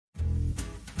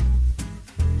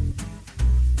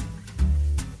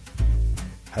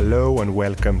Hello and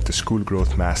welcome to School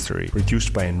Growth Mastery,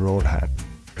 produced by Enrollhand.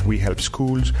 We help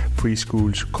schools,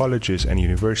 preschools, colleges and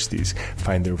universities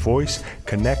find their voice,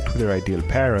 connect with their ideal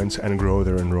parents and grow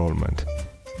their enrollment.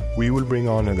 We will bring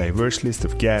on a diverse list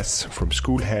of guests from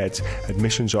school heads,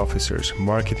 admissions officers,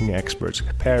 marketing experts,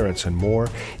 parents and more,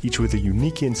 each with a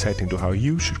unique insight into how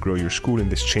you should grow your school in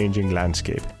this changing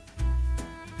landscape.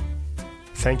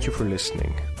 Thank you for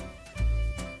listening.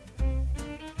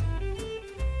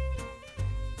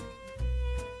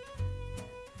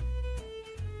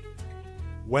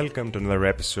 Welcome to another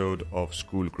episode of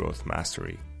School Growth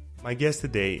Mastery. My guest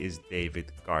today is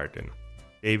David Garden.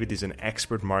 David is an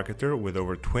expert marketer with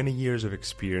over 20 years of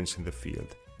experience in the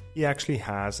field. He actually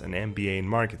has an MBA in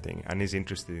marketing and is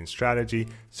interested in strategy,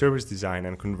 service design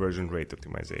and conversion rate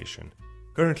optimization.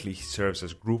 Currently, he serves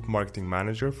as Group Marketing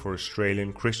Manager for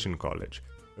Australian Christian College,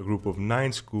 a group of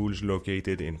 9 schools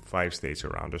located in 5 states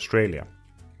around Australia.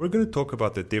 We're going to talk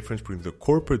about the difference between the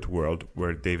corporate world,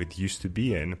 where David used to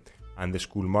be in, and the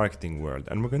school marketing world,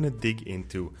 and we're going to dig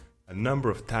into a number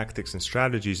of tactics and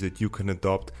strategies that you can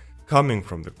adopt coming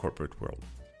from the corporate world.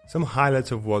 Some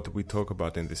highlights of what we talk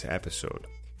about in this episode.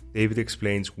 David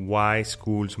explains why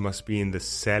schools must be in the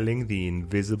selling the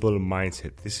invisible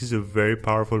mindset. This is a very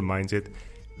powerful mindset,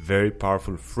 very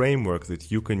powerful framework that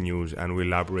you can use, and we'll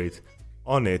elaborate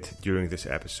on it during this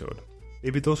episode.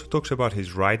 David also talks about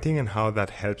his writing and how that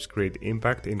helps create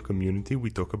impact in community. We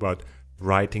talk about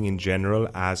writing in general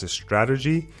as a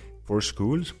strategy for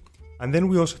schools. And then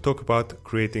we also talk about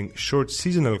creating short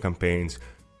seasonal campaigns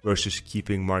versus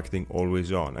keeping marketing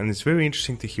always on. And it's very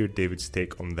interesting to hear David's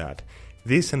take on that.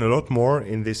 This and a lot more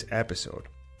in this episode.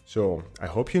 So I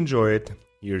hope you enjoy it.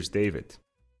 Here's David.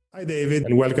 Hi, David,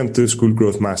 and welcome to School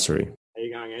Growth Mastery. How are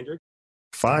you going, Andrew?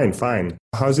 Fine.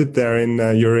 How's it there?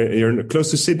 You're close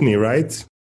to Sydney, right?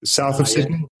 South of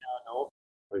Sydney? North.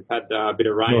 We've had a bit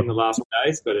of rain in the last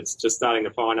days, but it's just starting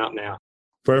to fine up now.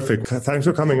 Perfect. Thanks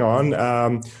for coming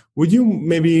on. Would you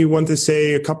maybe want to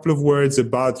say a couple of words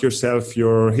about yourself,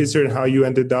 your history, and how you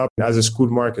ended up as a school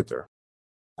marketer?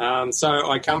 So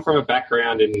I come from a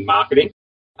background in marketing.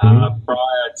 Prior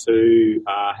to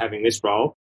having this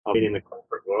role, I've been in the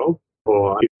corporate world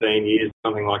for 15 years,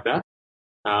 something like that.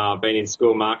 I've been in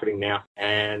school marketing now.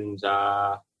 And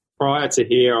prior to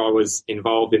here, I was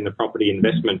involved in the property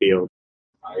investment field.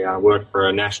 I worked for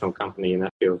a national company in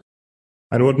that field.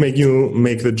 And what made you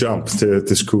make the jump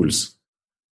to schools?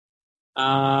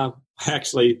 I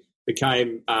actually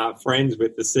became friends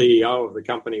with the CEO of the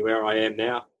company where I am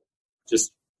now.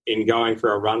 Just in going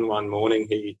for a run one morning,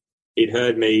 he'd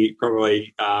heard me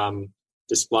probably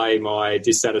display my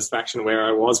dissatisfaction where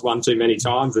I was one too many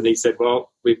times, and he said,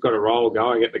 well, we've got a role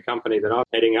going at the company that I'm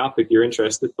heading up. If you're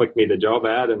interested, click me the job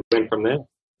ad, and went from there.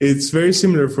 It's very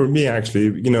similar for me,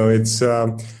 actually.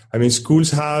 Schools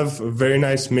have a very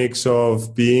nice mix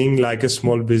of being like a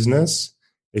small business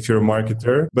if you're a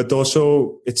marketer, but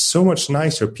also it's so much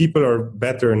nicer. People are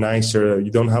better, nicer.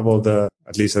 You don't have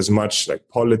at least as much like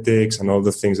politics and all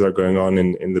the things that are going on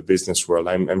in the business world.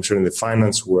 I'm sure in the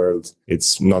finance world,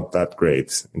 it's not that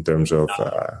great in terms of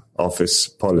office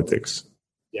politics.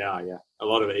 Yeah. A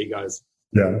lot of egos.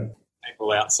 Yeah.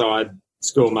 People outside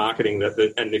school marketing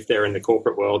and if they're in the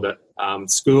corporate world, that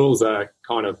schools are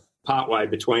kind of partway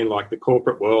between like the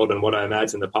corporate world and what I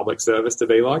imagine the public service to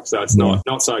be like. So it's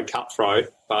not so cutthroat,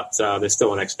 but there's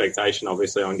still an expectation,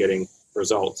 obviously, on getting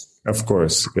results. Of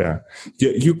course, yeah.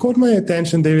 You caught my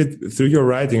attention, David, through your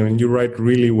writing. I mean, you write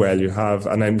really well. You have,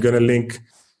 and I'm going to link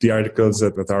the articles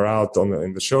that are out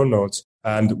in the show notes.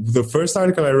 And the first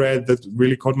article I read that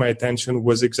really caught my attention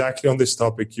was exactly on this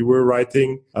topic. You were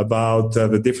writing about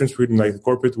the difference between like the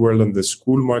corporate world and the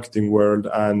school marketing world,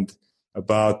 and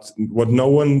about what no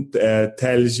one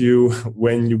tells you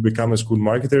when you become a school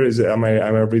marketer. Am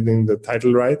I reading the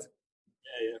title right?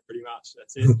 Yeah, pretty much.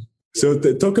 That's it. So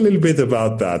talk a little bit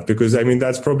about that, because I mean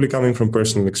that's probably coming from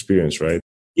personal experience, right?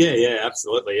 Yeah,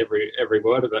 absolutely. Every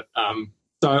word of it.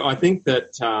 So I think that,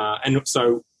 and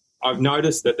so I've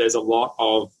noticed that there's a lot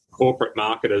of corporate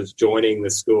marketers joining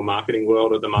the school marketing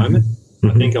world at the moment.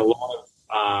 Mm-hmm. I think a lot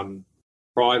of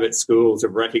private schools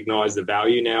have recognised the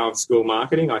value now of school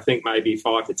marketing. I think maybe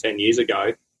 5 to 10 years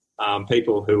ago,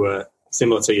 people who were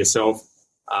similar to yourself,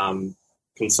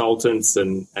 consultants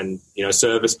and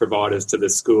service providers to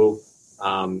the school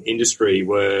industry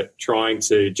were trying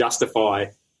to justify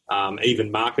even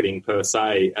marketing per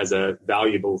se as a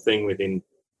valuable thing within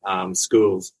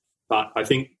schools. But I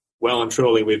think well and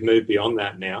truly we've moved beyond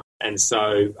that now. And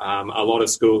so a lot of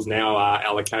schools now are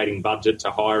allocating budget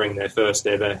to hiring their first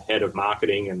ever head of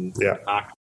marketing and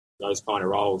those kind of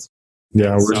roles.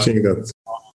 Yeah, we're seeing that.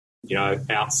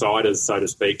 outsiders, so to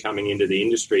speak, coming into the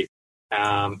industry.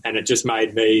 And it just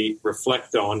made me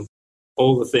reflect on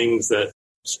all the things that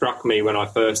struck me when I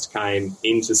first came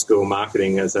into school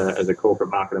marketing as a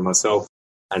corporate marketer myself.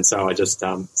 And so I just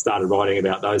started writing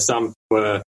about those. Some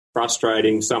were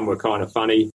frustrating, some were kind of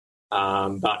funny.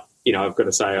 But, I've got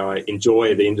to say I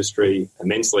enjoy the industry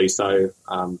immensely. So,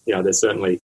 there's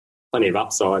certainly plenty of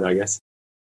upside, I guess.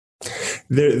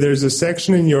 There's a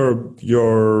section in your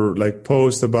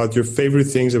post about your favorite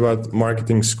things about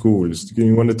marketing schools. Do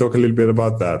you want to talk a little bit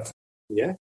about that?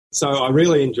 Yeah. So I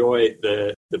really enjoy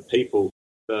the people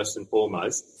first and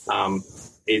foremost.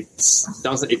 It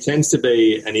tends to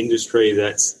be an industry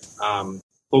that's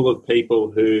full of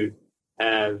people who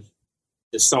have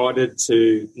decided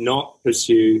to not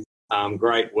pursue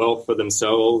great wealth for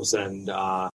themselves and,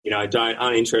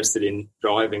 aren't interested in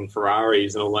driving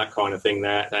Ferraris and all that kind of thing.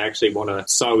 They actually want to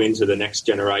sow into the next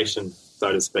generation,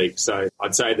 so to speak. So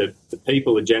I'd say that the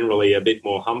people are generally a bit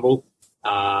more humble,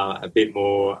 a bit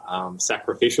more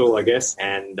sacrificial, I guess.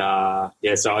 And,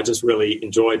 so I just really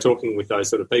enjoy talking with those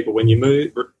sort of people. When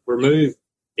you remove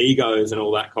egos and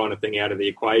all that kind of thing out of the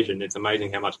equation, it's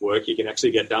amazing how much work you can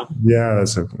actually get done. Yeah,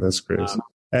 that's crazy.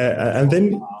 And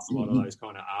then a lot of those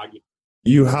kind of arguments.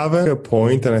 You have a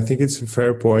point, and I think it's a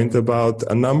fair point, about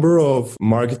a number of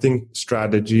marketing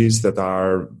strategies that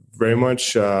are very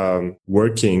much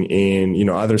working in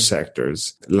other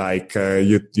sectors. Like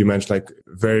you mentioned, like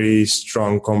very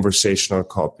strong conversational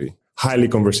copy, highly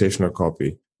conversational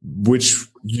copy, which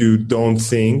you don't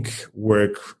think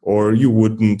work or you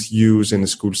wouldn't use in a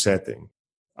school setting.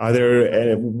 Are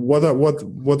there what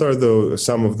are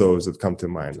some of those that come to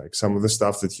mind? Like some of the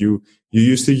stuff that you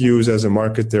used to use as a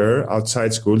marketer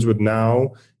outside schools, but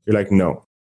now you're like, no.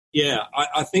 Yeah,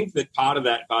 I think that part of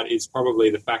that, but is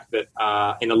probably the fact that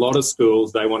in a lot of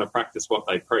schools they want to practice what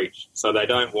they preach, so they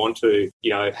don't want to,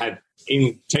 have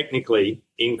technically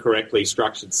incorrectly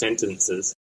structured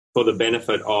sentences for the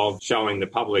benefit of showing the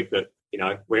public that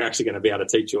we're actually going to be able to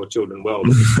teach your children well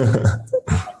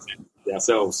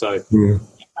ourselves. So. Yeah.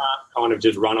 Kind of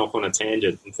just run off on a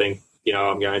tangent and think,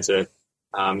 I'm going to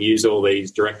use all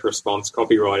these direct response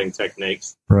copywriting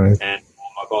techniques, right? And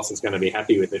my boss is going to be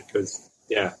happy with it because,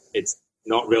 it's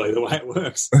not really the way it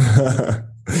works.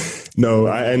 No,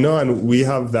 I know, and we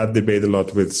have that debate a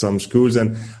lot with some schools,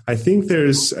 and I think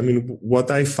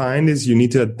what I find is you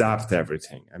need to adapt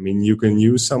everything. You can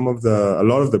use a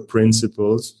lot of the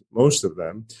principles, most of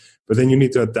them, but then you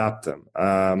need to adapt them.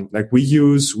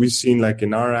 We've seen like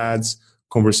in our ads,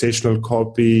 conversational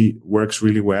copy works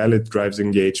really well. It drives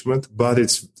engagement, but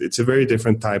it's a very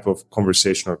different type of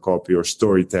conversational copy or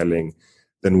storytelling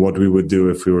than what we would do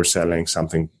if we were selling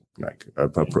something like a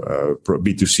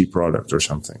B2C product or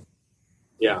something.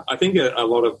 Yeah, I think a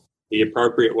lot of the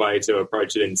appropriate way to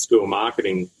approach it in school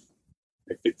marketing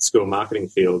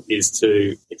field is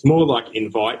it's more like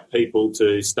invite people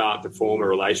to start to form a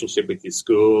relationship with your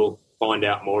school, find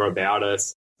out more about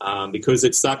us. Because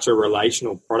it's such a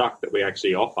relational product that we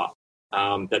actually offer,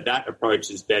 that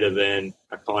approach is better than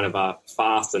a kind of a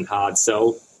fast and hard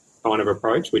sell kind of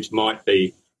approach, which might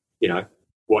be,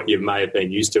 what you may have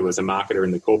been used to as a marketer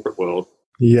in the corporate world.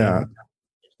 Yeah.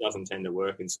 It doesn't tend to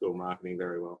work in school marketing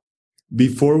very well.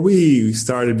 Before we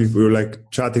started, we were like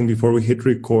chatting before we hit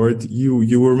record,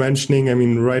 you were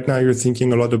mentioning, right now you're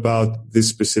thinking a lot about this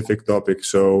specific topic.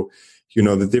 So,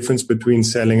 the difference between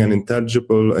selling an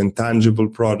intangible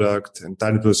product,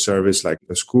 intangible service like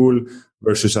a school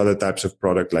versus other types of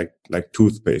product like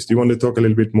toothpaste. Do you want to talk a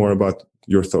little bit more about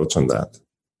your thoughts on that?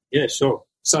 Yeah, sure.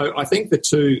 So I think the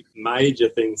two major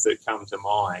things that come to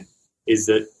mind is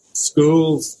that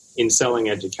schools in selling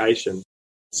education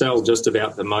sell just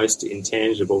about the most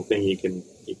intangible thing you can.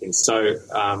 So,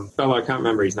 fellow, I can't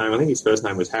remember his name. I think his first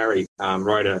name was Harry,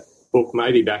 wrote a book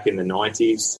maybe back in the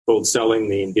 90s called Selling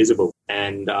the Invisible.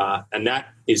 And that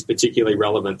is particularly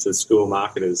relevant to school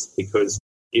marketers because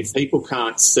if people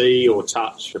can't see or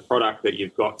touch the product that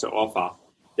you've got to offer,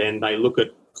 then they look at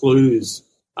clues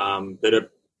that are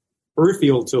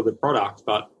peripheral to the product,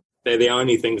 but they're the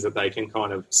only things that they can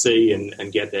kind of see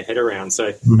and get their head around.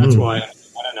 So that's why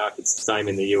I don't know if it's the same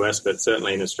in the US, but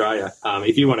certainly in Australia,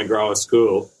 if you want to grow a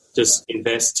school, just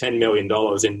invest $10 million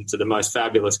into the most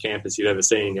fabulous campus you've ever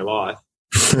seen in your life.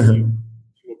 You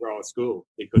will grow a school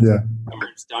because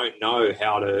parents don't know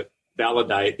how to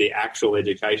validate the actual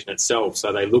education itself.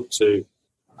 So they look to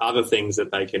other things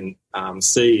that they can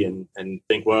see and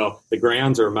think, well, the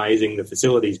grounds are amazing, the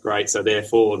facility's great, so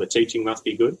therefore the teaching must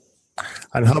be good.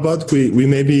 And how about we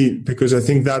maybe, because I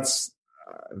think that's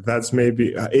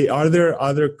maybe, are there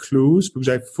other clues? Because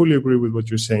I fully agree with what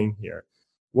you're saying here.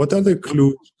 what other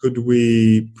clues could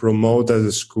we promote as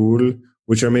a school,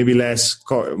 which are maybe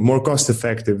more cost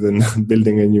effective than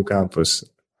building a new campus?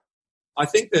 I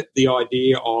think that the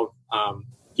idea of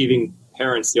giving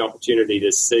parents the opportunity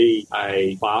to see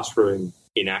a classroom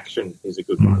in action is a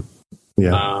good one.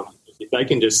 Yeah. If they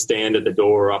can just stand at the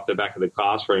door or up the back of the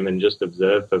classroom and just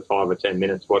observe for 5 or 10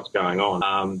 minutes what's going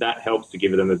on, that helps to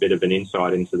give them a bit of an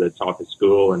insight into the type of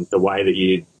school and the way that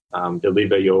you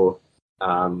deliver your,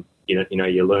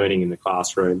 your learning in the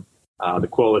classroom, the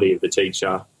quality of the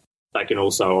teacher. They can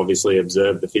also obviously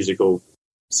observe the physical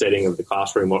setting of the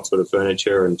classroom, what sort of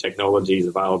furniture and technology is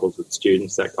available to the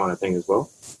students, that kind of thing as well.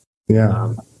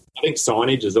 Yeah. I think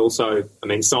signage is also,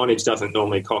 signage doesn't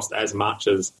normally cost as much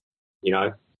as,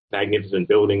 magnificent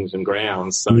buildings and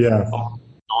grounds. So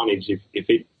signage, if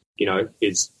it,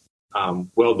 is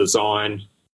well designed,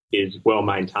 is well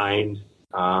maintained,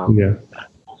 that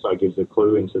also gives a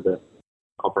clue into the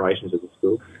operations of the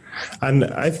school. And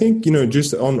I think,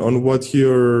 just on what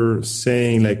you're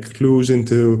saying, like clues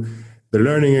into the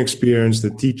learning experience, the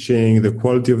teaching, the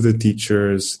quality of the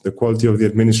teachers, the quality of the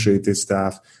administrative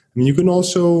staff. You can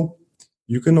also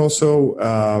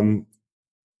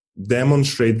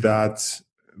demonstrate that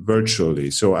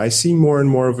virtually. So I see more and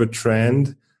more of a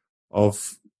trend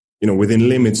of, within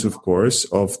limits, of course,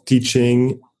 of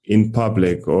teaching in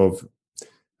public. So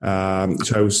I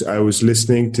was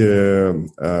listening to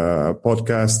a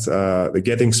podcast, the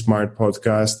Getting Smart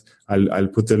podcast. I'll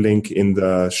put the link in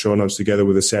the show notes together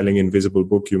with the Selling Invisible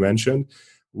book you mentioned,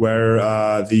 where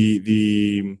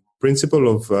the principal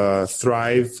of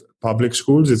Thrive Public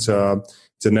Schools, it's a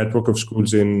network of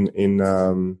schools in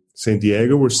San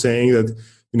Diego, were saying that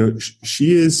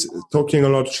she is talking a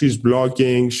lot, she's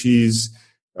blogging, she's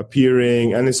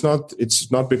appearing, and it's not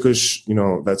because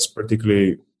that's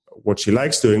particularly what she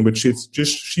likes doing, but she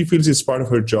feels it's part of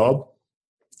her job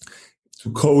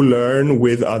to co-learn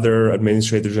with other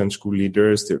administrators and school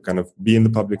leaders, to kind of be in the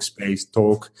public space,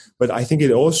 talk. But I think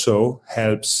it also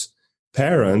helps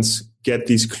parents get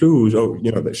these clues. Oh,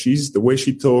 that the way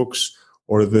she talks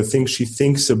or the things she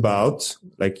thinks about,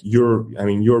 like your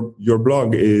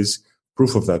blog is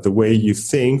proof of that. The way you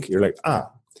think, you're like,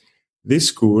 this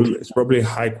school is probably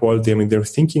high quality. They're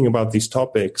thinking about these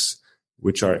topics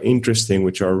which are interesting,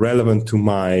 which are relevant to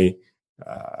my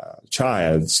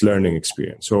child's learning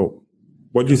experience. So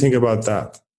what do you think about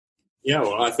that? Yeah,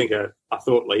 well, I think a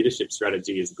thought leadership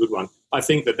strategy is a good one. I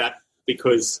think that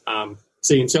because,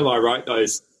 until I wrote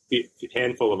those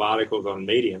handful of articles on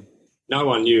Medium, no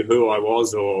one knew who I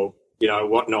was or,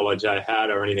 what knowledge I had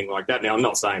or anything like that. Now, I'm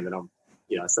not saying that I'm,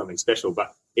 something special,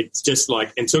 but it's just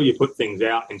like until you put things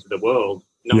out into the world,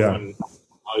 no one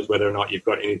knows whether or not you've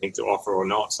got anything to offer or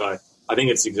not. So I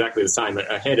think it's exactly the same.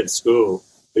 A head of school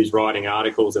who's writing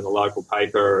articles in the local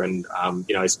paper and,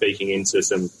 speaking into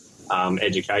some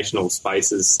educational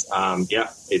spaces, I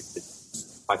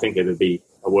think it would be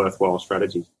a worthwhile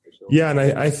strategy. Sure. Yeah, and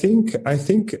I think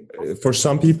for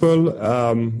some people,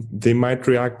 they might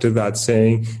react to that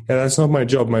saying, "Yeah, that's not my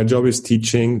job. My job is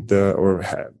teaching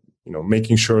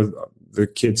making sure the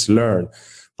kids learn."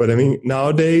 But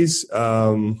nowadays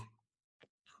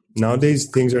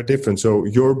things are different. So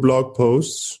your blog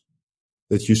posts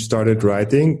that you started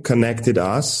writing connected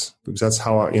us, because that's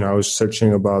how I was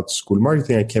searching about school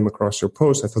marketing. I came across your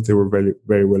posts. I thought they were very,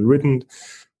 very well written.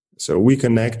 So we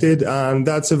connected, and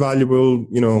that's a valuable,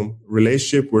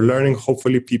 relationship. We're learning.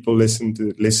 Hopefully people listening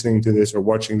to this or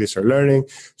watching this are learning.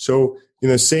 So,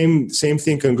 same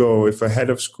thing can go. If a head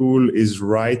of school is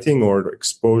writing or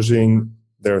exposing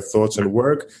their thoughts and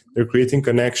work, they're creating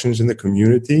connections in the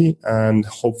community and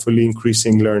hopefully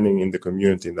increasing learning in the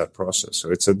community in that process. So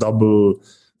it's a double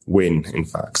win, in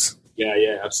fact.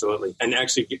 Yeah, absolutely. And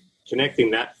actually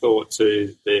connecting that thought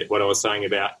to what I was saying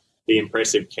about the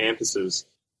impressive campuses.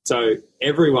 So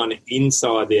everyone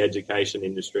inside the education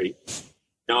industry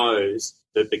knows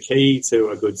that the key to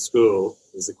a good school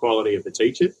is the quality of the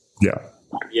teachers. Yeah.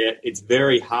 Yet it's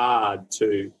very hard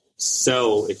to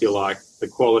sell, if you like, the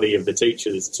quality of the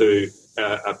teachers to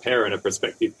a parent, a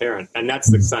prospective parent. And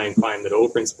that's the same claim that all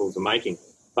principals are making.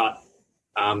 But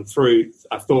through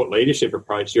a thought leadership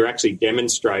approach, you're actually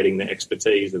demonstrating the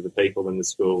expertise of the people in the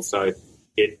school. So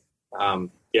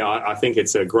I think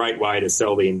it's a great way to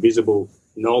sell the invisible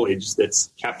knowledge that's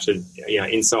captured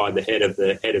inside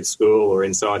the head of school or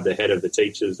inside the head of the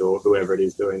teachers or whoever it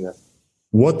is doing that.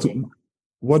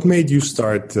 What made you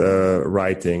start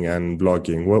writing and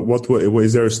blogging? What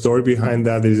is there a story behind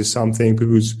that? Is it something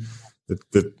that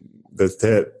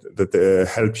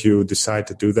helped you decide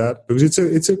to do that? Because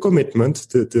it's a commitment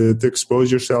to expose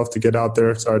yourself, to get out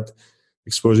there, start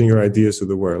exposing your ideas to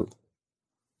the world.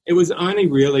 It was only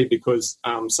really because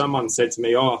someone said to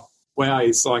me, "Oh, wow,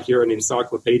 it's like you're an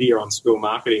encyclopedia on school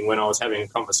marketing," when I was having a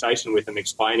conversation with them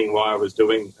explaining why I was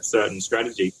doing a certain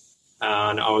strategy.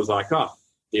 And I was like, oh,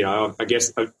 I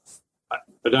guess I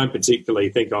don't particularly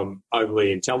think I'm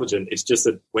overly intelligent. It's just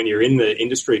that when you're in the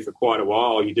industry for quite a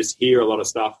while, you just hear a lot of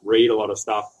stuff, read a lot of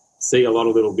stuff, see a lot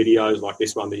of little videos like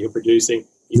this one that you're producing.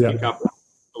 You pick up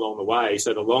along the way.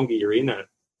 So the longer you're in it,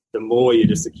 the more you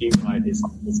just accumulate this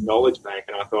knowledge bank.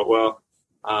 And I thought, well,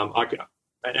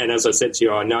 and as I said to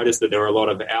you, I noticed that there were a lot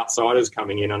of outsiders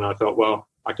coming in, and I thought, well,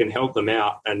 I can help them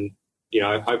out, and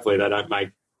hopefully they don't make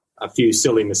a few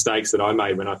silly mistakes that I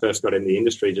made when I first got in the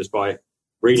industry just by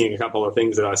reading a couple of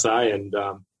things that I say, and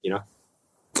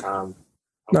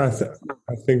No,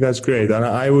 I think that's great, and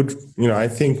I would, I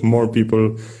think more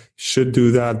people should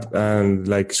do that, and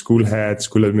like school heads,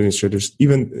 school administrators,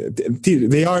 even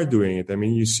they are doing it. I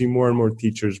mean, you see more and more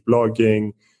teachers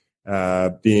blogging,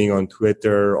 being on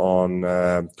Twitter,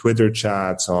 on Twitter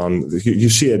chats, you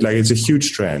see it, like it's a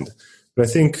huge trend. But I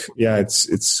think,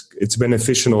 it's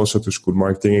beneficial also to school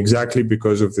marketing, exactly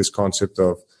because of this concept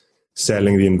of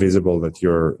selling the invisible that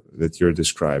you're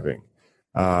describing.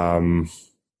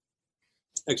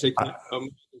 Actually,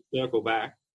 circle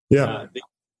back. Yeah.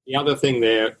 The other thing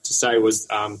there to say was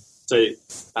the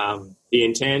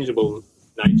intangible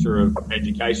nature of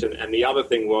education, and the other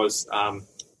thing was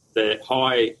the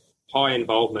high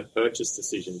involvement purchase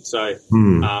decision. So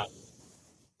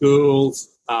schools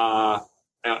are,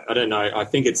 I don't know, I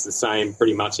think it's the same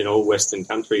pretty much in all Western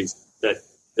countries, that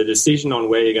the decision on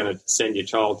where you're going to send your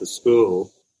child to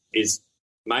school is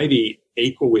maybe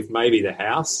equal with maybe the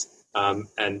house,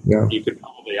 and you could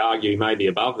probably argue maybe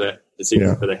above the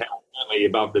decision for the house, certainly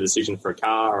above the decision for a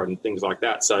car and things like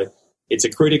that. So it's a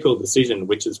critical decision,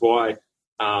 which is why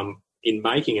in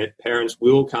making it, parents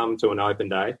will come to an open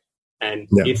day, and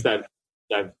if they've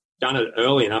done it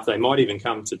early enough, they might even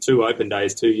come to 2 open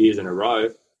days 2 years in a row.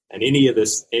 And any of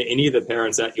the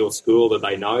parents at your school that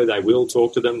they know, they will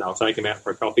talk to them. They'll take them out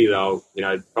for a coffee. They'll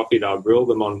grill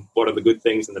them on what are the good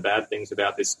things and the bad things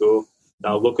about this school.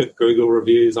 They'll look at Google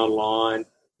reviews online.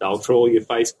 They'll trawl your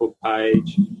Facebook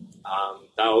page.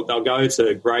 They'll go to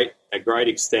a great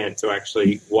extent to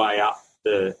actually weigh up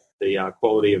the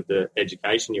quality of the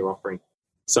education you're offering.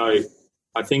 So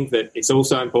I think that it's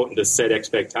also important to set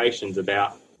expectations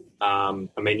about.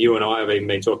 You and I have even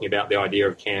been talking about the idea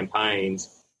of campaigns.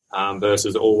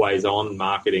 Versus always-on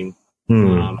marketing.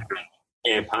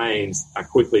 Campaigns are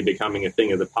quickly becoming a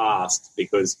thing of the past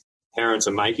because parents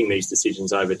are making these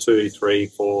decisions over 2, 3,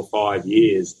 4, 5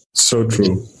 years. So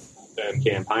true.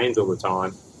 Campaigns all the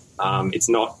time. It's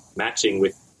not matching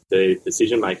with the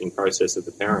decision-making process of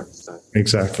the parents. So.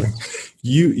 Exactly.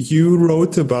 You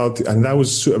wrote about, and that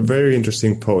was a very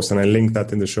interesting post, and I linked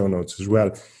that in the show notes as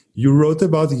well. You wrote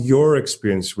about your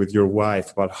experience with your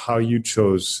wife, about how you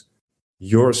chose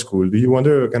your school. Do you want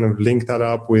to kind of link that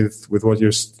up with what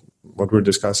we're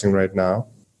discussing right now?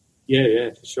 Yeah,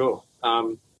 for sure.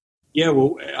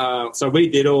 So we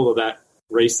did all of that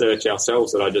research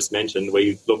ourselves that I just mentioned.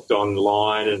 We looked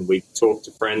online and we talked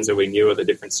to friends that we knew at the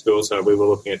different schools. So we were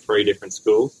looking at 3 different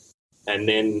schools. And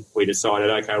then we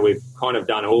decided, okay, we've kind of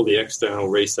done all the external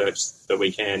research that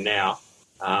we can now.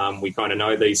 We kind of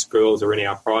know these schools are in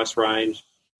our price range.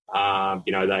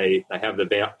 They have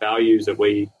the values that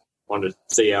we want to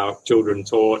see our children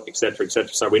taught, et cetera, et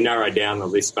cetera. So we narrowed down the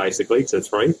list basically to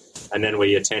 3, and then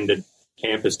we attended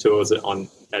campus tours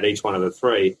at each one of the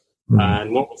 3.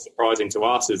 And what was surprising to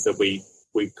us is that we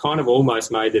kind of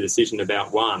almost made the decision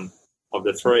about one of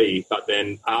the 3, but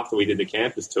then after we did the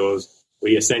campus tours,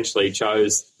 we essentially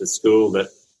chose the school that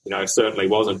certainly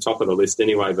wasn't top of the list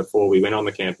anyway before we went on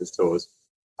the campus tours,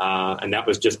 and that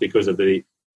was just because of the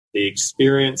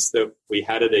experience that we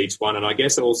had at each one. And I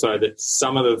guess also that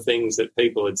some of the things that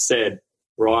people had said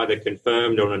were either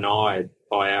confirmed or denied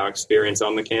by our experience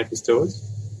on the campus tours.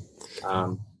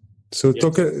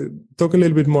 Talk a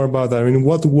little bit more about that. I mean,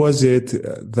 what was it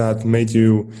that made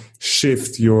you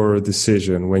shift your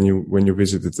decision when you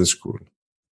visited the school?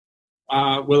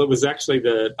 Well, it was actually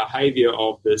the behaviour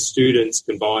of the students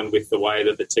combined with the way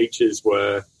that the teachers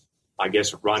were, I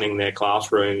guess, running their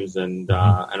classrooms and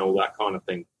all that kind of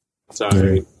thing. So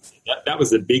that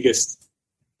was the biggest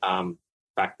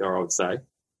factor, I would say.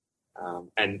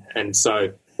 And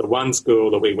so the one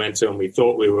school that we went to and we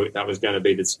thought that was going to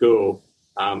be the school,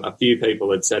 a few people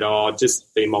had said,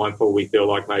 just be mindful, we feel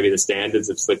like maybe the standards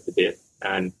have slipped a bit.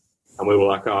 And we were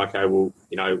like, okay, well,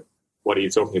 what are you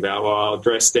talking about? Well,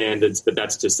 dress standards, but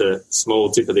that's just a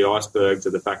small tip of the iceberg to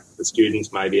the fact that the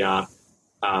students maybe aren't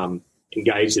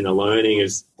engaged in the learning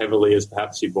as heavily as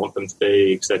perhaps you'd want them to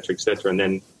be, et cetera, et cetera. And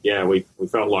then, we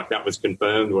felt like that was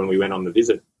confirmed when we went on the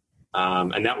visit.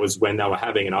 And that was when they were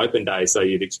having an open day. So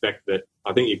you'd expect that,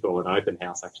 I think you call it an open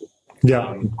house, actually.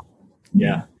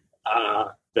 Yeah.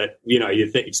 That,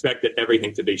 you expect that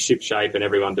everything to be shipshape and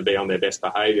everyone to be on their best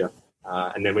behaviour.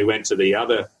 And then we went to the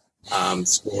other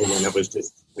school, and it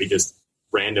was we just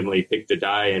randomly picked a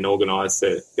day and organised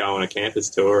to go on a campus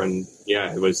tour. And,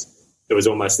 it was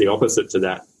almost the opposite to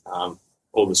that.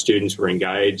 All the students were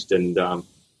engaged, and, the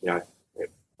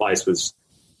place was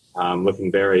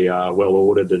looking very well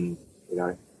ordered, and,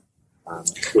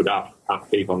 good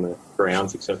upkeep on the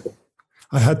grounds, etc.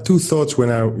 I had two thoughts when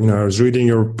I was reading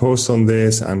your post on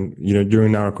this and,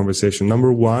 during our conversation.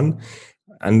 Number one,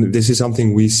 and this is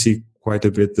something we see quite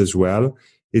a bit as well,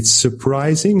 it's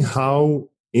surprising how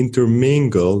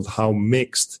intermingled, how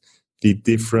mixed the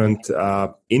different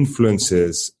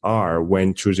influences are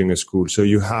when choosing a school. So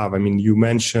you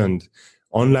mentioned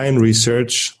online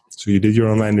research. So you did your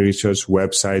online research,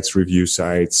 websites, review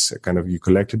sites, you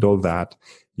collected all that.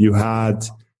 You had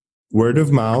word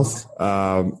of mouth,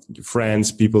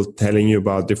 friends, people telling you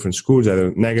about different schools,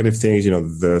 either negative things,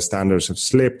 the standards have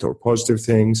slipped, or positive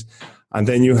things. And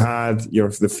then you had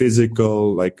the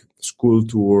physical, like school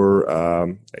tour,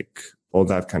 all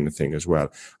that kind of thing as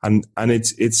well. And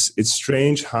it's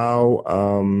strange how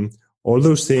all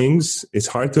those things, it's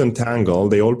hard to untangle.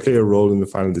 They all play a role in the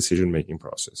final decision-making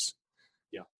process.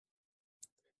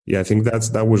 Yeah, I think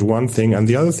that was one thing. And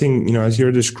the other thing, as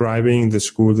you're describing the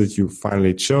school that you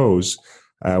finally chose,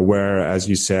 where, as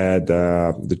you said,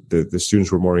 the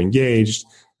students were more engaged,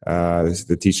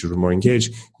 the teachers were more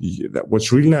engaged.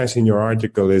 What's really nice in your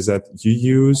article is that you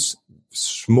use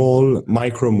small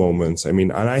micro moments.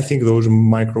 And I think those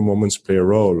micro moments play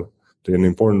an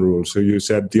important role. So you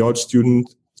said the odd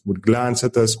student would glance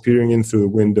at us peering in through the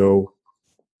window,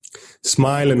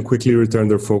 smile, and quickly return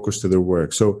their focus to their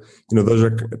work. So, those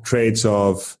are traits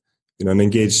of, an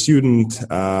engaged student,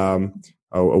 a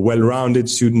well-rounded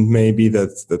student maybe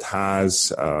that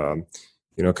has,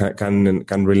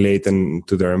 can relate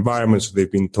to their environment. So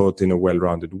they've been taught in a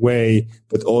well-rounded way,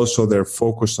 but also they're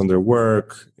focused on their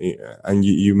work. And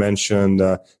you mentioned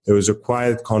there was a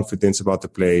quiet confidence about the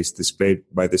place displayed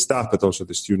by the staff, but also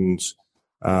the students.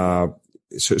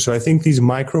 So I think these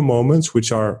micro moments,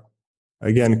 which are,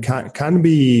 again, can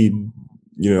be,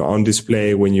 on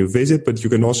display when you visit, but you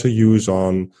can also use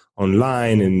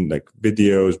online in like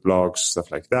videos, blogs,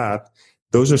 stuff like that.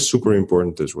 Those are super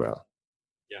important as well.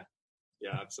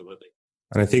 Yeah, absolutely.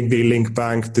 And I think they link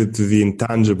back to the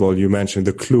intangible. You mentioned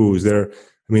the clues. They're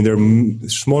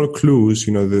small clues,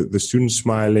 the students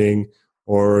smiling,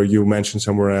 or you mentioned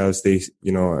somewhere else, they,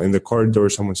 in the corridor,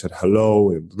 someone said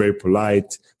hello, very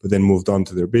polite, but then moved on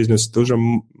to their business. Those are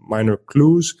minor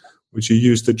clues which you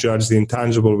use to judge the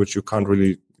intangible, which you can't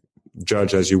really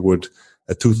judge as you would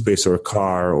a toothpaste or a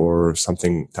car or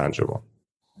something tangible.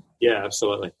 Yeah,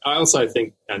 absolutely. I also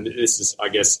think, and this is, I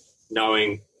guess,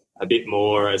 knowing a bit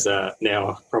more as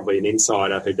now probably an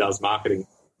insider who does marketing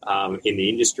in the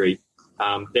industry,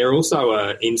 they're also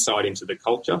an insight into the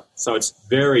culture. So it's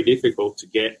very difficult to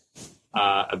get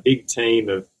a big team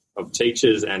of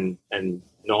teachers and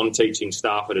non-teaching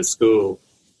staff at a school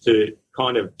to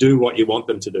kind of do what you want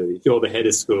them to do. If you're the head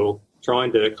of school,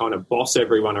 trying to kind of boss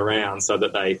everyone around so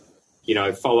that they,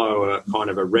 follow a kind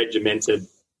of a regimented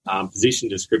position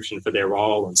description for their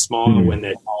role and smile when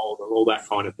they're told and all that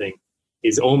kind of thing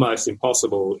is almost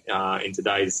impossible in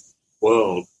today's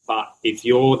world. But if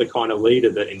you're the kind of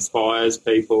leader that inspires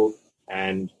people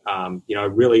and,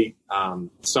 really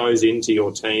sows into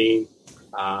your team,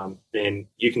 then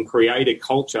you can create a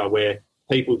culture where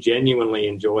people genuinely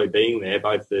enjoy being there,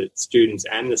 both the students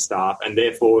and the staff, and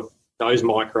therefore those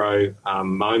micro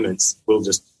moments will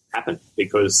just happen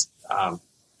because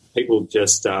people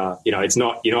just, it's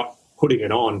not, you're not putting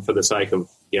it on for the sake of,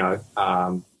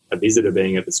 a visitor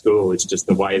being at the school. It's just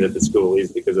the way that the school is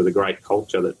because of the great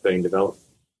culture that's being developed.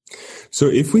 So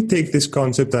if we take this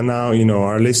concept and now,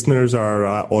 our listeners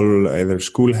are all either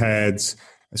school heads,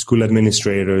 school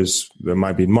administrators, there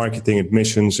might be marketing,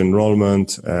 admissions,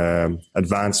 enrollment,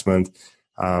 advancement.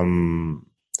 So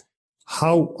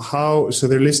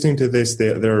they're listening to this,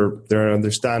 they're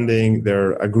understanding,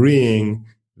 they're agreeing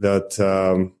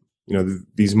that,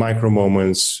 these micro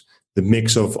moments, the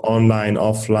mix of online,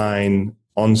 offline,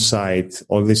 on-site,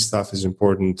 all this stuff is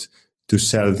important to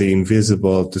sell the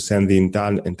invisible, to sell the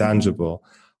intangible.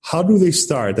 How do they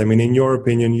start? In your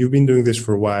opinion, you've been doing this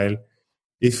for a while.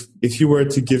 If you were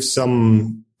to give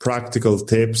some practical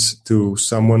tips to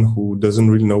someone who doesn't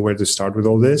really know where to start with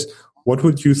all this, what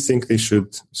would you think they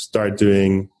should start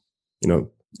doing,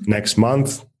 next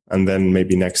month and then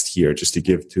maybe next year, just to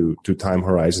give two time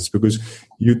horizons? Because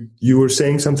you were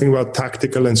saying something about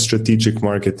tactical and strategic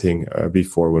marketing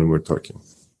before when we were talking.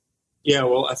 Yeah,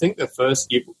 well, I think the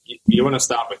first, you want to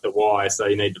start with the why, so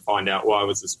you need to find out why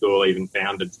was the school even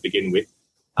founded to begin with,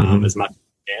 as much as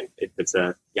you can. If it's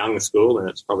a young school, then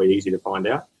it's probably easy to find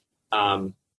out.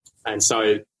 And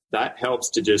so that helps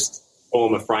to just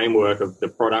form a framework of the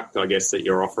product, I guess, that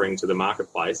you're offering to the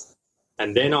marketplace.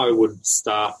 And then I would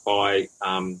start by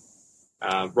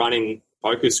running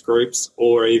focus groups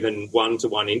or even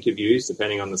one-to-one interviews,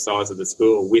 depending on the size of the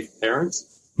school, with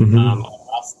parents.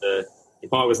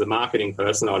 If I was the marketing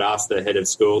person, I'd ask the head of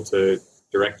school to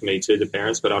direct me to the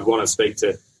parents, but I'd want to speak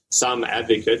to some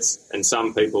advocates and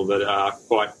some people that are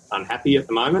quite unhappy at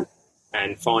the moment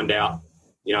and find out,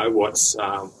 what's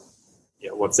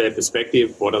their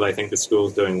perspective, what do they think the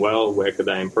school's doing well, where could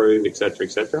they improve, et cetera,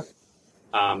 et cetera.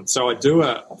 So I do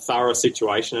a thorough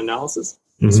situation analysis,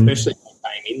 especially if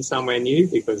I came in somewhere new,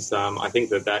 because I think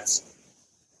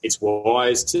it's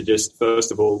wise to just,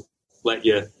 first of all, let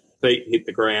your feet hit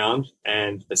the ground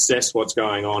and assess what's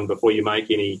going on before you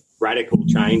make any radical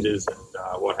changes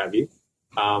and what have you.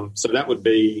 So that would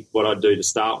be what I'd do to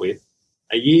start with.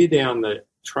 A year down the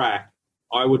track,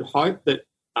 I would hope that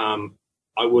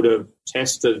I would have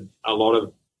tested a lot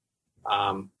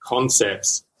of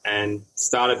concepts and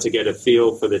started to get a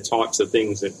feel for the types of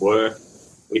things that work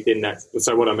within that.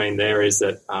 So what I mean there is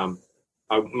that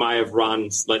I may have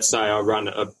run, let's say I run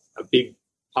a big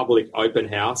public open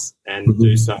house and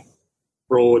do some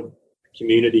broad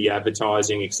community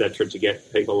advertising, et cetera, to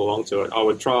get people along to it. I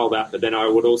would trial that, but then I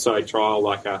would also trial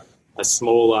like a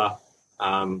smaller,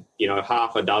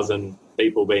 half a dozen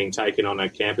people being taken on a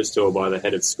campus tour by the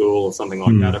head of school or something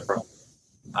like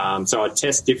that. So I'd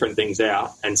test different things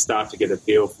out and start to get a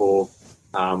feel for,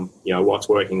 what's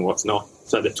working, what's not.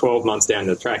 So that 12 months down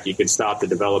the track, you could start to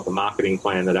develop a marketing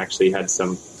plan that actually had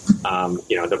some,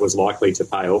 that was likely to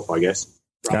pay off, I guess.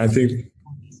 I think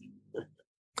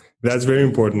that's very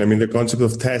important. I mean, the concept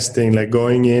of testing, like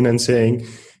going in and saying,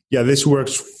 yeah, this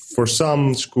works for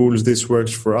some schools, this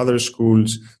works for other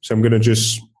schools. So I'm going to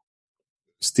just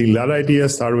steal that idea,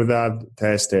 start with that,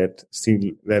 test it,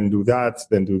 then do that,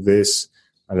 then do this,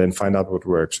 and then find out what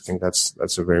works. I think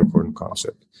that's a very important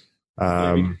concept.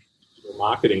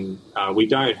 Marketing, we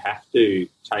don't have to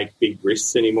take big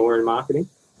risks anymore in marketing.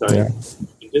 So you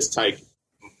can just take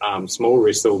small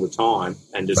risks all the time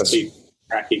and just keep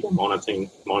tracking and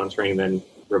monitoring, then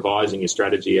revising your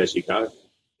strategy as you go.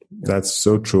 That's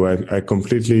so true. I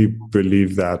completely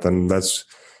believe that, and that's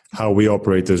how we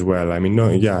operate as well. I mean,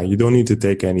 you don't need to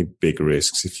take any big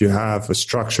risks. If you have a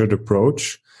structured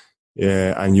approach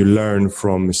and you learn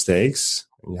from mistakes,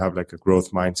 and you have like a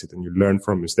growth mindset and you learn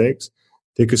from mistakes,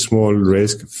 take a small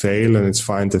risk, fail, and it's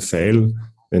fine to fail,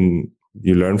 then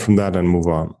you learn from that and move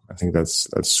on. I think that's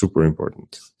super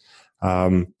important.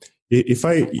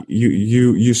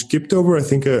 You skipped over, I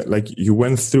think, like you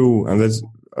went through, and that's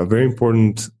a very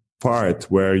important part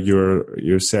where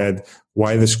you said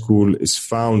why the school is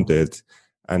founded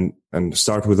and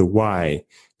start with a why.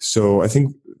 So I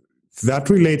think that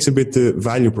relates a bit to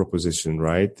value proposition,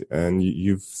 right? And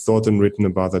you've thought and written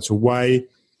about that. So why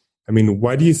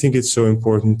do you think it's so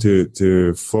important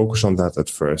to focus on that at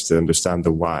first, to understand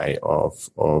the why of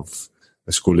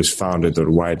a school is founded or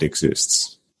why it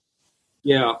exists?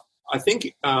 Yeah, I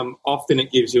think often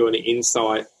it gives you an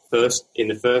insight in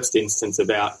the first instance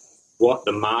about what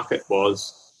the market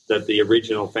was that the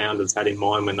original founders had in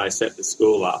mind when they set the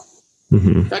school up.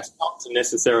 That's not to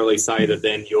necessarily say that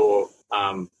then you're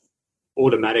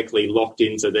automatically locked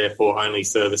into therefore only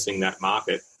servicing that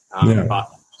market, but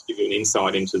just give you an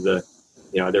insight into the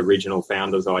original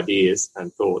founders' ideas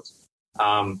and thoughts.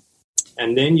 And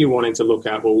then you wanted to look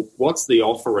at, well, what's the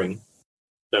offering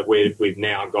that we've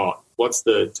now got? What's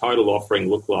the total offering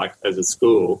look like as a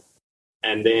school?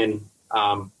 And then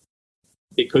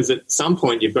because at some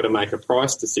point you've got to make a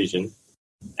price decision,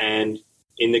 and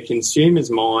in the consumer's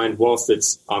mind, whilst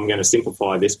I'm going to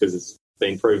simplify this because it's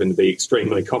been proven to be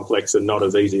extremely complex and not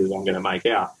as easy as I'm going to make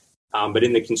out, but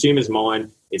in the consumer's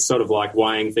mind, it's sort of like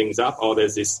weighing things up. Oh,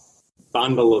 there's this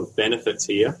bundle of benefits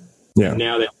here. Yeah.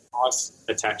 Now there's a price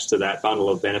attached to that bundle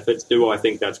of benefits. Do I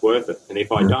think that's worth it? And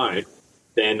if I don't,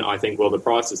 then I think, well, the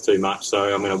price is too much,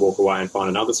 so I'm going to walk away and find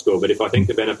another school. But if I think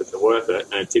the benefits are worth it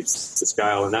and it tips the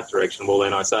scale in that direction, well,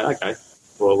 then I say, okay,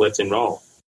 well, let's enroll.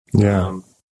 Yeah.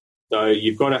 So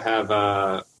you've got to have,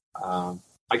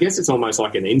 I guess it's almost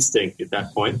like an instinct at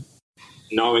that point,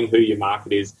 knowing who your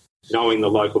market is, knowing the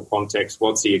local context,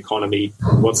 what's the economy,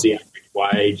 what's the average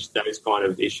wage, those kind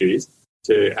of issues,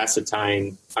 to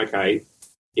ascertain, okay,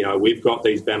 we've got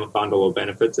these bundle of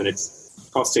benefits and it's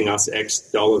costing us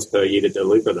X dollars per year to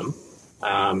deliver them.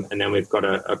 And then we've got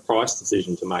a price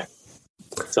decision to make.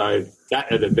 So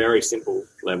that at a very simple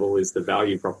level is the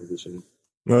value proposition.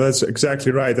 No, that's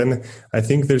exactly right. And I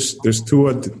think there's two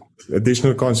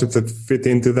additional concepts that fit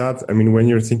into that. I mean, when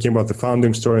you're thinking about the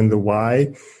founding story and the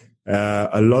why,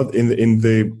 a lot in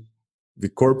the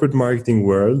corporate marketing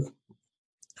world,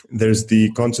 there's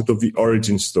the concept of the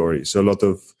origin story. So a lot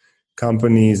of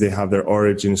companies, they have their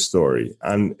origin story,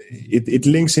 and it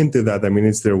links into that. I mean,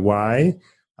 it's their why,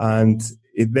 and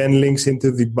it then links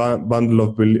into the bundle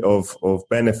of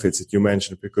benefits that you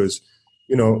mentioned, because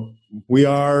we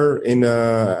are in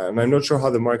and I'm not sure how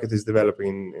the market is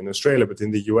developing in Australia, but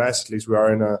in the US at least, we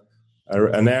are in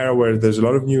an era where there's a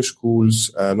lot of new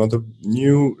schools, a lot of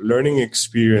new learning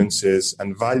experiences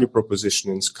and value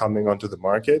propositions coming onto the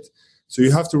market. So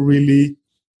you have to really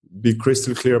be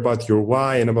crystal clear about your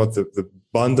why and about the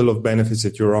bundle of benefits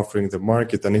that you're offering the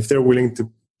market, and if they're willing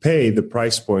to pay the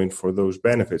price point for those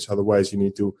benefits. Otherwise, you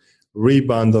need to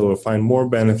rebundle or find more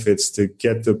benefits to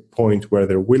get the point where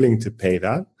they're willing to pay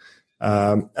that.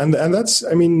 And that's,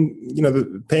 I mean,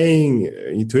 the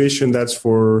paying tuition, that's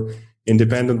for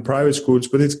independent private schools,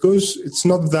 but it's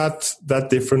not that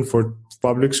different for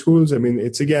public schools. I mean,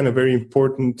 it's again a very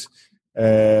important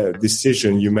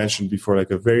decision you mentioned before,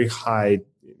 like a very high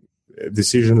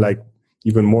decision, like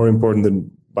even more important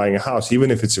than buying a house,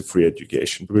 even if it's a free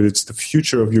education, because it's the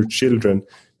future of your children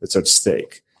that's at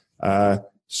stake.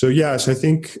 So I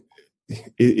think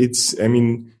it's, I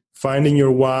mean, finding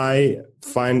your why,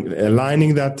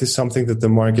 aligning that to something that the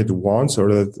market wants,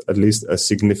 or that at least a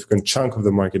significant chunk of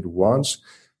the market wants.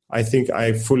 I think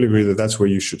I fully agree that that's where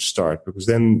you should start, because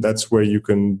then that's where you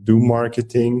can do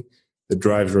marketing that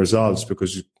drives results,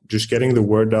 because just getting the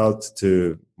word out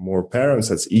to more parents,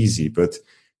 that's easy, but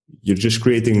you're just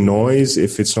creating noise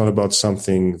if it's not about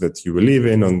something that you believe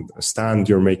in, on a stand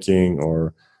you're making,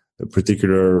 or a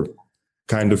particular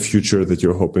kind of future that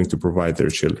you're hoping to provide their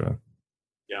children.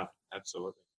 Yeah,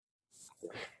 absolutely.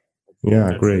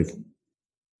 Yeah, great.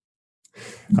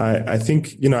 I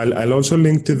think, I'll also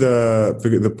link to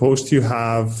the post you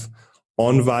have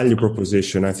on value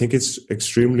proposition. I think it's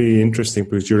extremely interesting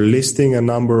because you're listing a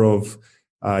number of,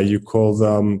 you call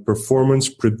them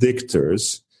performance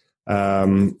predictors,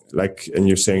 and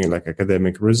you're saying like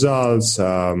academic results,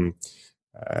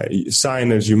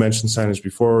 signage, you mentioned signage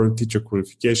before, teacher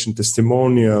qualification,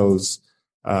 testimonials,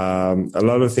 a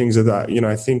lot of things that,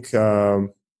 I think,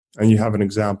 and you have an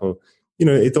example,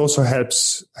 it also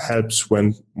helps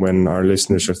when our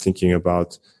listeners are thinking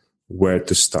about where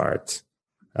to start.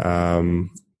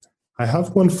 I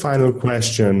have one final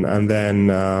question, and then,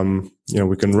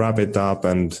 we can wrap it up,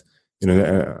 and,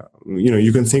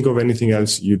 you can think of anything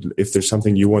else if there's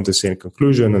something you want to say in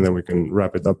conclusion, and then we can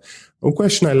wrap it up. One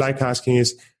question I like asking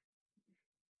is,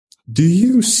 do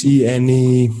you see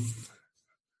any,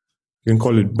 you can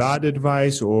call it bad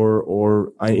advice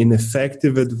or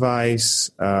ineffective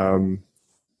advice,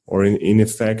 or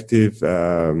ineffective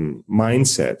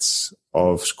mindsets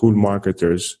of school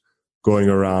marketers going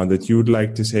around that you would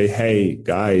like to say, hey,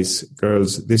 guys,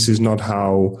 girls, this is not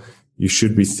how you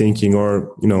should be thinking,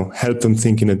 or, help them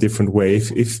think in a different way?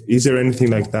 Is there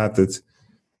anything like that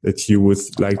you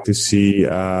would like to see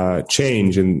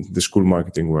change in the school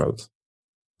marketing world?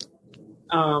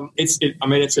 It's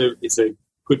a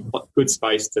good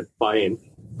space to play in.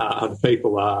 The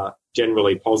people are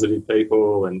generally positive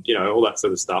people, and all that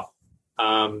sort of stuff.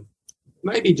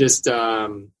 Maybe just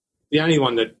the only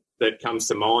one that comes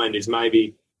to mind is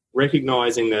maybe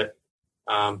recognizing that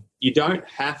you don't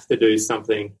have to do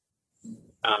something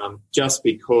just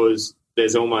because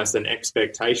there's almost an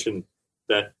expectation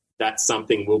that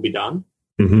something will be done.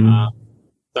 Mm-hmm.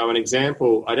 So an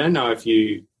example, I don't know if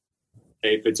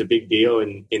it's a big deal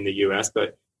in the US,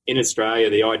 but in Australia,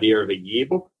 the idea of a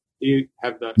yearbook, do you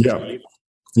have that?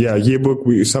 Yeah,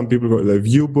 yearbook. Some people go the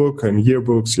view book and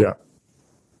yearbooks, yeah.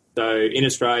 So in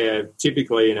Australia,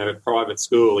 typically in a private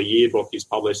school, a yearbook is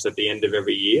published at the end of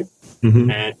every year.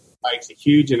 Mm-hmm. And it takes a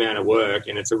huge amount of work,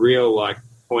 and it's a real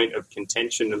point of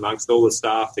contention amongst all the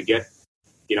staff to get,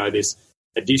 this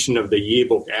edition of the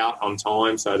yearbook out on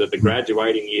time so that the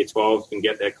graduating year 12s can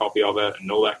get their copy of it and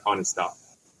all that kind of stuff.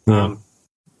 Yeah.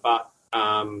 But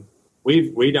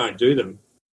we don't do them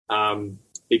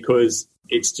because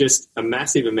it's just a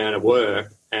massive amount of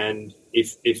work, and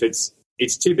if it's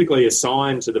typically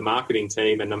assigned to the marketing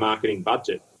team and the marketing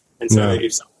budget. And so if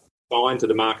it's assigned to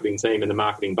the marketing team and the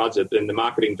marketing budget, then the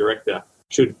marketing director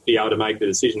should be able to make the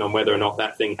decision on whether or not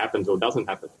that thing happens or doesn't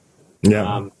happen.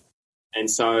 Yeah. And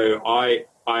so I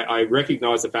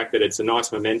recognise the fact that it's a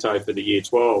nice memento for the year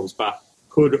 12s, but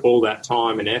could all that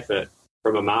time and effort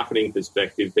from a marketing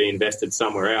perspective be invested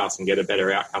somewhere else and get a better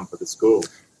outcome for the school?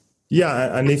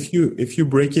 Yeah, and if you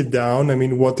break it down, I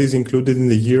mean, what is included in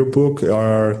the yearbook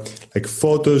are like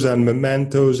photos and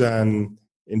mementos and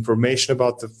information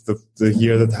about the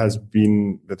year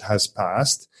that has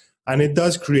passed, and it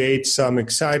does create some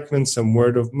excitement, some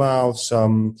word of mouth,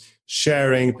 some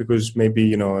sharing, because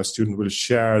maybe a student will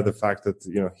share the fact that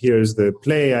here's the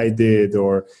play I did,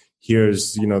 or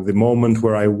here's the moment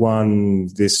where I won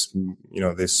this in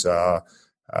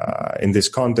this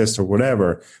contest or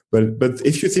whatever. But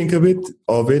if you think of it,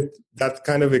 that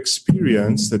kind of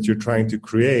experience that you're trying to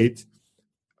create,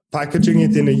 packaging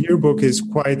it in a yearbook is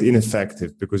quite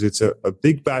ineffective because it's a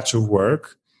big batch of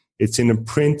work. It's in a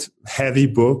print heavy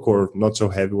book or not so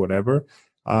heavy, whatever.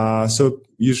 So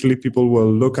usually people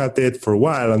will look at it for a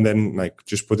while and then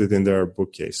just put it in their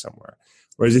bookcase somewhere.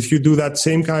 Whereas if you do that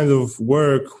same kind of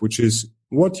work, which is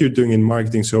what you're doing in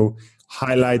marketing, so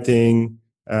highlighting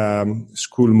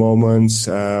school moments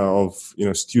of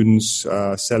students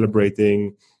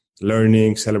celebrating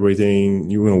learning, celebrating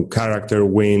character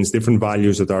wins, different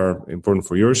values that are important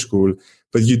for your school,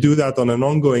 but you do that on an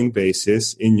ongoing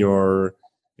basis in your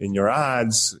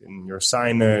ads, in your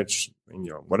signage, in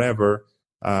your whatever,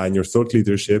 in your thought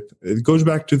leadership. It goes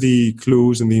back to the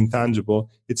clues and the intangible.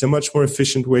 It's a much more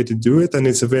efficient way to do it, and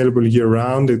it's available year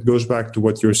round. It goes back to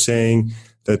what you're saying,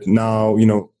 that now,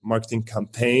 marketing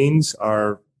campaigns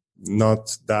are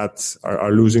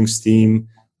losing steam,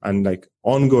 and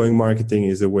ongoing marketing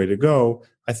is the way to go.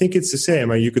 I think it's the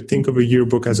same. You could think of a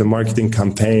yearbook as a marketing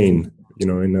campaign,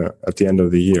 at the end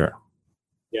of the year.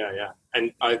 Yeah.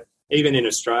 And even in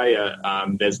Australia,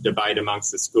 there's debate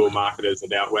amongst the school marketers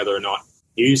about whether or not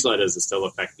newsletters are still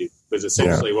effective, because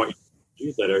essentially what you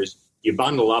newsletter is you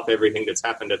bundle up everything that's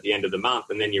happened at the end of the month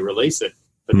and then you release it.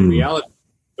 But the reality,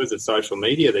 because of social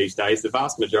media these days, the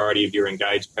vast majority of your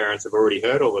engaged parents have already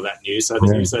heard all of that news. So the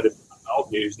newsletter is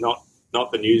old news, not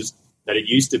the news that it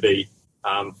used to be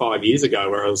 5 years ago,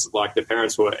 where it was like the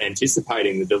parents were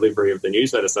anticipating the delivery of the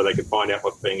newsletter so they could find out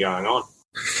what's been going on.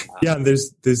 And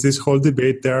there's this whole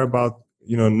debate there about,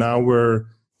 now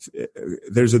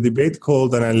there's a debate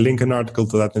called, and I'll link an article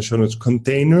to that in the show notes,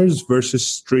 containers versus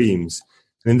streams.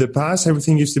 And in the past,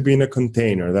 everything used to be in a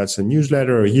container. That's a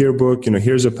newsletter, a yearbook,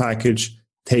 here's a package,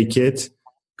 take it,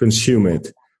 consume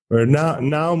it. Where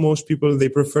now most people, they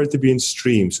prefer to be in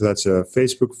streams. So that's a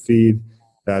Facebook feed,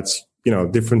 that's,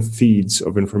 different feeds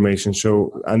of information.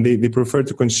 So, and they prefer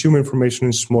to consume information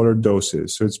in smaller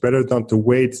doses. So it's better not to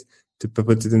wait to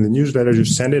put it in the newsletter,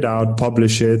 just send it out,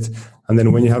 publish it. And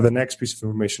then when you have the next piece of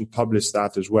information, publish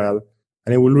that as well.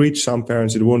 And it will reach some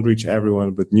parents. It won't reach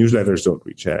everyone, but newsletters don't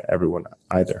reach everyone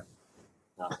either.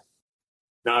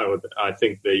 No, I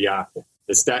think the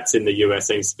stats in the US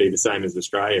seems to be the same as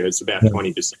Australia. It's about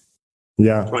 20%.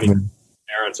 Yeah. 20%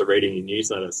 parents are reading your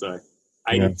newsletter, so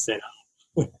 80%.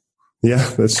 Yeah,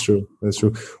 that's true.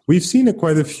 We've seen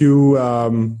quite a few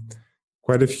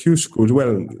schools.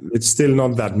 Well, it's still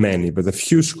not that many, but a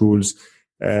few schools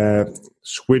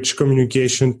switch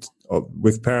communication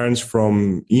with parents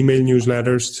from email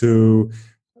newsletters to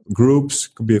groups.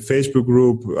 Could be a Facebook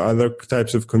group, other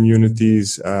types of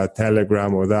communities,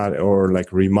 Telegram or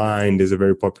Remind is a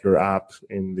very popular app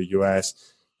in the US.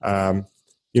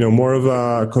 More of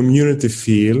a community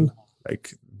feel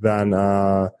than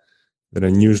a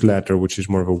newsletter, which is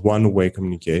more of a one-way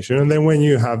communication. And then when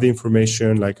you have the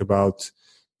information about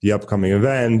the upcoming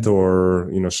event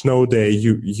or snow day,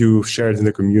 you share it in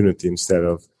the community instead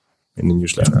of in the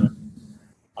newsletter.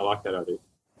 I like that idea.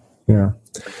 Yeah,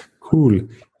 cool.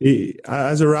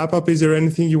 As a wrap-up, is there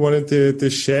anything you wanted to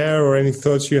share or any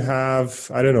thoughts you have?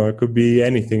 I don't know. It could be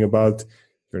anything about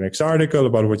your next article,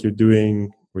 about what you're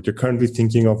doing, what you're currently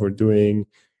thinking of or doing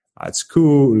at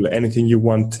school, anything you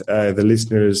want the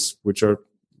listeners, which are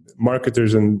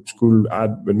marketers and school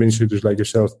administrators like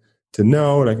yourself, to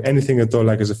know, anything at all,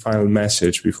 as a final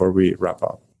message before we wrap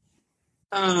up?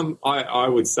 I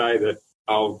would say that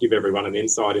I'll give everyone an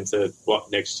insight into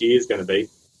what next year is going to be.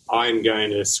 I'm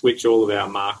going to switch all of our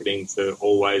marketing to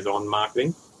always-on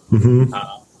marketing. Mm-hmm.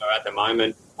 So at the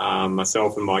moment,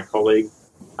 myself and my colleague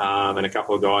and a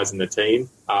couple of guys in the team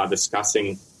are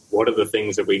discussing what are the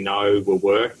things that we know will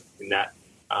work in that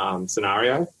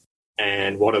scenario,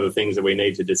 and what are the things that we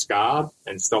need to discard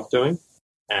and stop doing.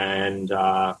 And,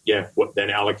 then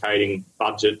allocating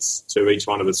budgets to each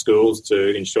one of the schools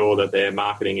to ensure that their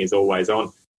marketing is always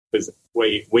on. Because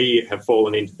we have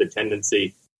fallen into the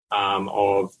tendency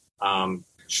of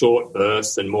short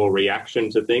bursts and more reaction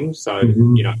to things. So,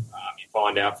 you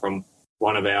find out from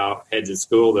one of our heads of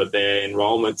school that their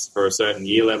enrollments for a certain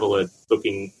year level are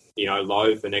looking,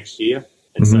 low for next year.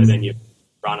 And so then you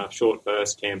run a short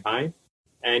burst campaign,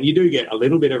 and you do get a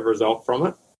little bit of result from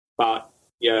it, but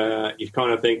you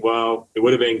kind of think, well, it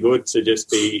would have been good to just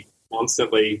be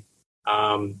constantly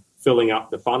filling up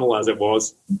the funnel as it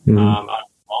was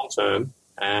long term,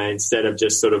 instead of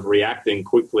just sort of reacting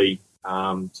quickly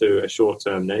to a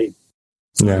short-term need.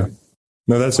 Yeah.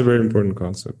 No, that's a very important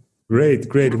concept.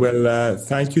 Great. Well,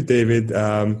 thank you, David.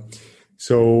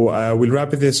 So we'll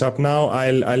wrap this up now.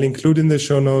 I'll include in the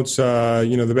show notes,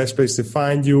 the best place to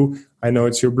find you. I know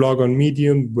it's your blog on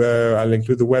Medium, where I'll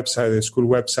include the website, the school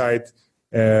website,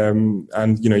 and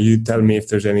you tell me if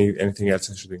there's anything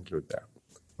else I should include there.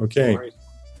 Okay. No,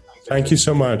 thank you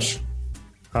so much.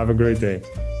 Have a great day.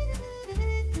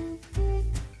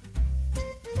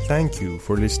 Thank you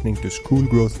for listening to School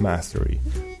Growth Mastery,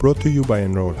 brought to you by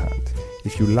Enrollhand.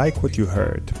 If you like what you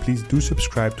heard, please do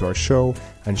subscribe to our show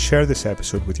and share this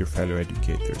episode with your fellow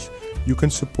educators. You can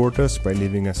support us by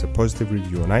leaving us a positive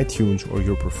review on iTunes or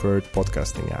your preferred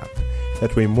podcasting app.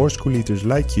 That way more school leaders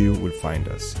like you will find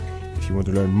us. If you want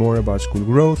to learn more about school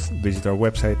growth, visit our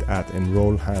website at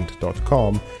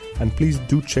enrollhand.com, and please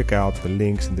do check out the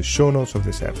links in the show notes of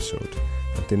this episode.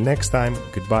 Until next time,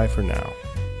 goodbye for now.